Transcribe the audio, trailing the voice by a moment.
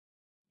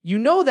You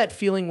know that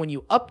feeling when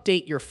you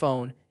update your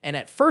phone and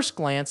at first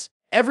glance,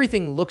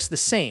 everything looks the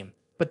same,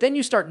 but then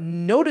you start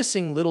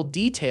noticing little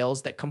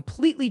details that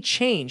completely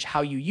change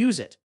how you use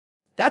it.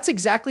 That's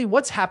exactly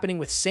what's happening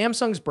with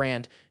Samsung's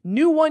brand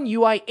new One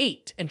UI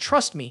 8, and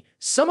trust me,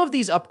 some of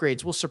these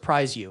upgrades will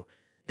surprise you.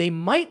 They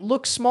might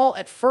look small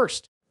at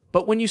first,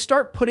 but when you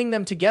start putting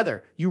them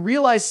together, you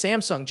realize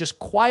Samsung just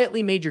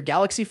quietly made your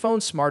Galaxy phone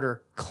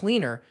smarter,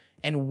 cleaner,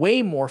 and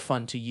way more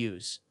fun to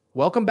use.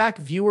 Welcome back,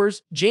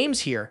 viewers. James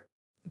here.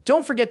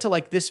 Don't forget to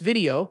like this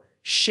video,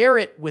 share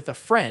it with a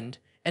friend,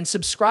 and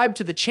subscribe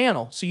to the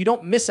channel so you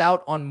don't miss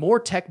out on more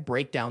tech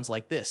breakdowns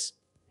like this.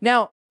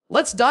 Now,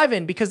 let's dive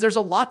in because there's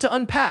a lot to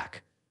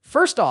unpack.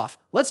 First off,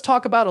 let's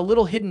talk about a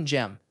little hidden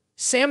gem.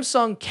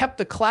 Samsung kept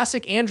the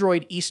classic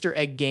Android Easter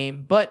egg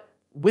game, but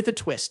with a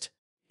twist.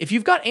 If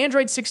you've got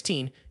Android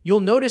 16, you'll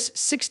notice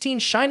 16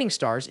 shining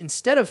stars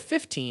instead of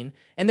 15,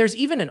 and there's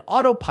even an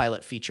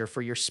autopilot feature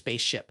for your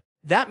spaceship.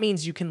 That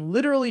means you can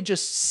literally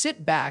just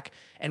sit back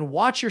and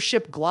watch your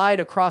ship glide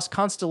across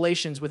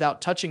constellations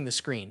without touching the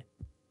screen.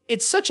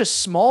 It's such a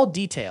small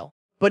detail,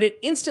 but it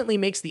instantly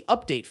makes the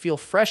update feel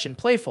fresh and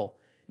playful.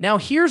 Now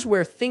here's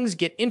where things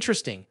get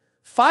interesting.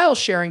 File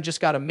sharing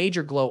just got a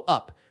major glow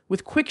up.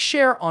 With Quick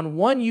Share on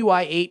One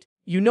UI 8,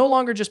 you no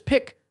longer just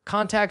pick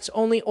contacts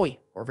only, or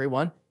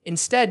everyone.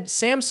 Instead,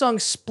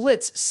 Samsung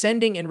splits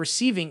sending and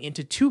receiving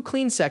into two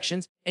clean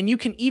sections, and you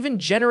can even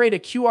generate a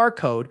QR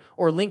code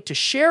or link to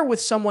share with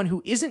someone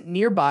who isn't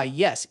nearby,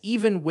 yes,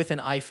 even with an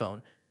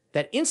iPhone.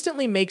 That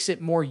instantly makes it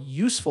more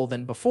useful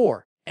than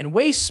before, and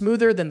way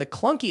smoother than the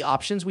clunky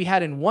options we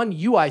had in One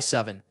UI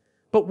 7.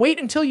 But wait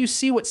until you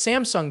see what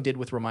Samsung did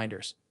with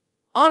reminders.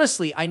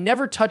 Honestly, I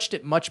never touched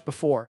it much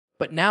before,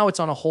 but now it's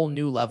on a whole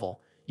new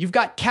level. You've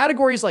got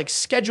categories like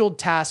scheduled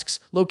tasks,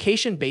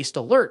 location-based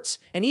alerts,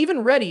 and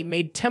even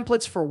ready-made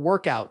templates for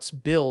workouts,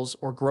 bills,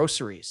 or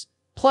groceries.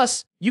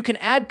 Plus, you can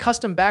add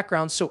custom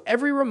backgrounds so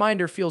every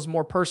reminder feels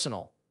more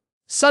personal.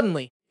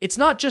 Suddenly, it's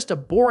not just a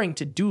boring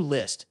to-do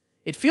list.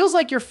 It feels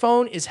like your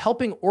phone is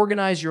helping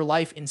organize your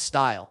life in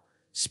style.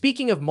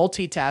 Speaking of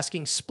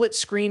multitasking, split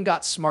screen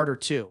got smarter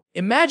too.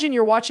 Imagine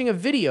you're watching a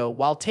video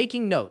while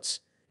taking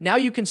notes. Now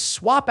you can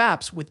swap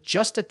apps with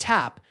just a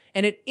tap,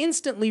 and it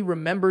instantly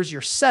remembers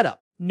your setup.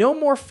 No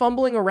more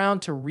fumbling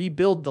around to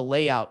rebuild the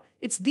layout.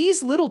 It's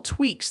these little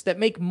tweaks that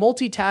make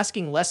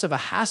multitasking less of a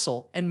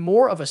hassle and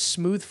more of a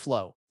smooth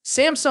flow.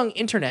 Samsung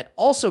Internet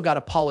also got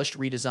a polished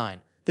redesign.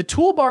 The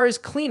toolbar is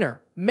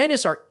cleaner,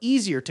 menus are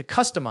easier to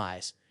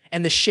customize,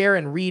 and the share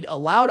and read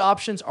aloud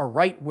options are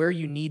right where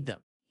you need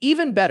them.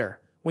 Even better,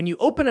 when you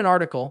open an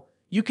article,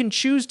 you can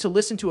choose to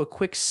listen to a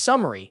quick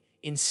summary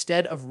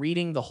instead of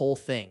reading the whole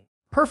thing.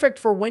 Perfect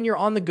for when you're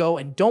on the go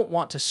and don't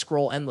want to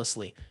scroll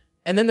endlessly.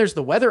 And then there's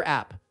the weather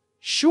app.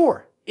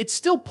 Sure, it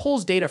still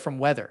pulls data from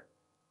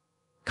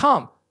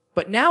weather.com,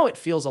 but now it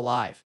feels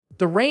alive.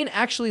 The rain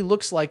actually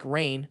looks like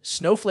rain,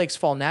 snowflakes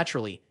fall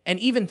naturally, and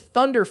even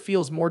thunder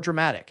feels more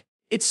dramatic.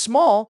 It's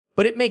small,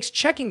 but it makes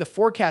checking the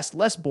forecast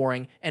less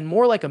boring and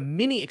more like a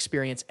mini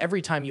experience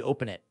every time you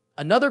open it.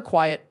 Another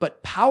quiet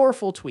but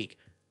powerful tweak.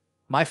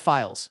 My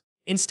files.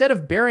 Instead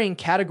of burying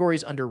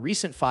categories under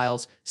recent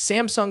files,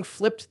 Samsung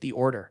flipped the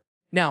order.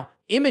 Now,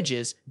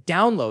 images,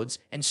 downloads,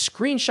 and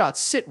screenshots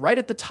sit right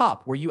at the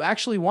top where you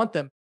actually want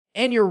them,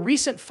 and your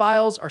recent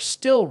files are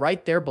still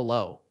right there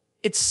below.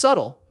 It's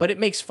subtle, but it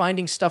makes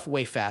finding stuff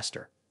way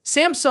faster.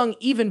 Samsung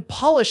even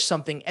polished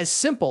something as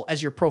simple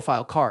as your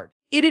profile card.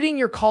 Editing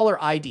your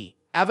caller ID,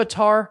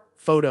 avatar,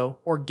 photo,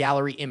 or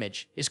gallery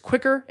image is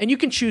quicker, and you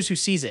can choose who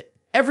sees it.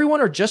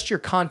 Everyone or just your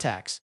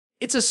contacts.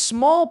 It's a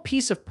small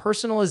piece of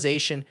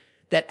personalization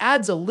that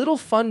adds a little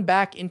fun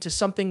back into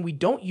something we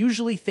don't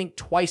usually think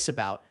twice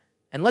about.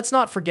 And let's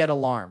not forget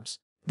alarms.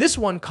 This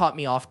one caught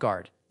me off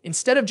guard.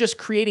 Instead of just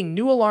creating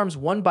new alarms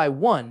one by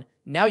one,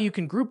 now you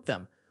can group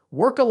them.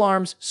 Work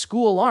alarms,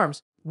 school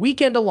alarms,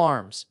 weekend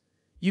alarms.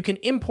 You can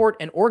import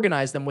and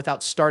organize them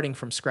without starting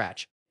from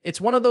scratch.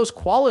 It's one of those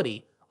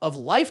quality of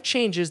life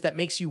changes that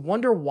makes you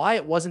wonder why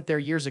it wasn't there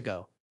years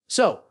ago.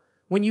 So,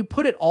 when you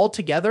put it all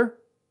together,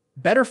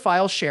 better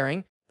file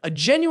sharing, a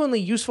genuinely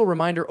useful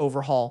reminder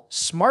overhaul,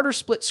 smarter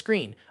split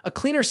screen, a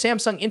cleaner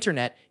Samsung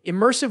Internet,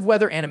 immersive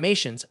weather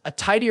animations, a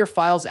tidier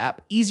Files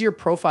app, easier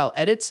profile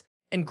edits,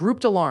 and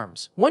grouped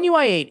alarms. One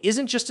UI 8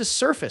 isn't just a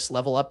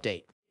surface-level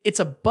update. It's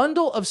a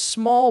bundle of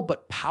small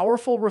but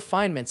powerful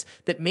refinements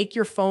that make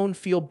your phone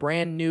feel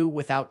brand new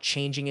without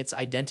changing its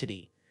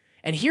identity.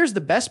 And here's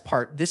the best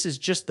part, this is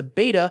just the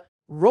beta,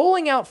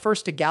 rolling out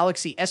first to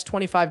Galaxy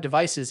S25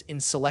 devices in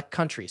select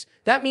countries.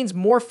 That means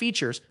more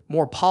features,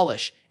 more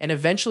polish, and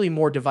eventually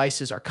more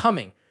devices are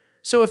coming.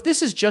 So if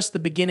this is just the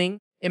beginning,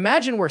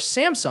 imagine where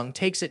Samsung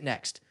takes it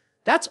next.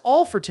 That's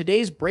all for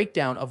today's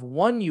breakdown of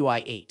One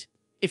UI 8.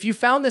 If you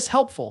found this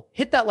helpful,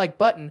 hit that like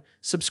button,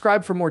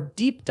 subscribe for more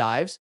deep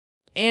dives,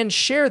 and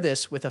share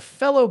this with a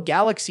fellow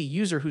Galaxy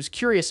user who's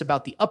curious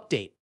about the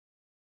update.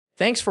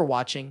 Thanks for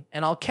watching,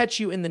 and I'll catch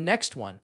you in the next one.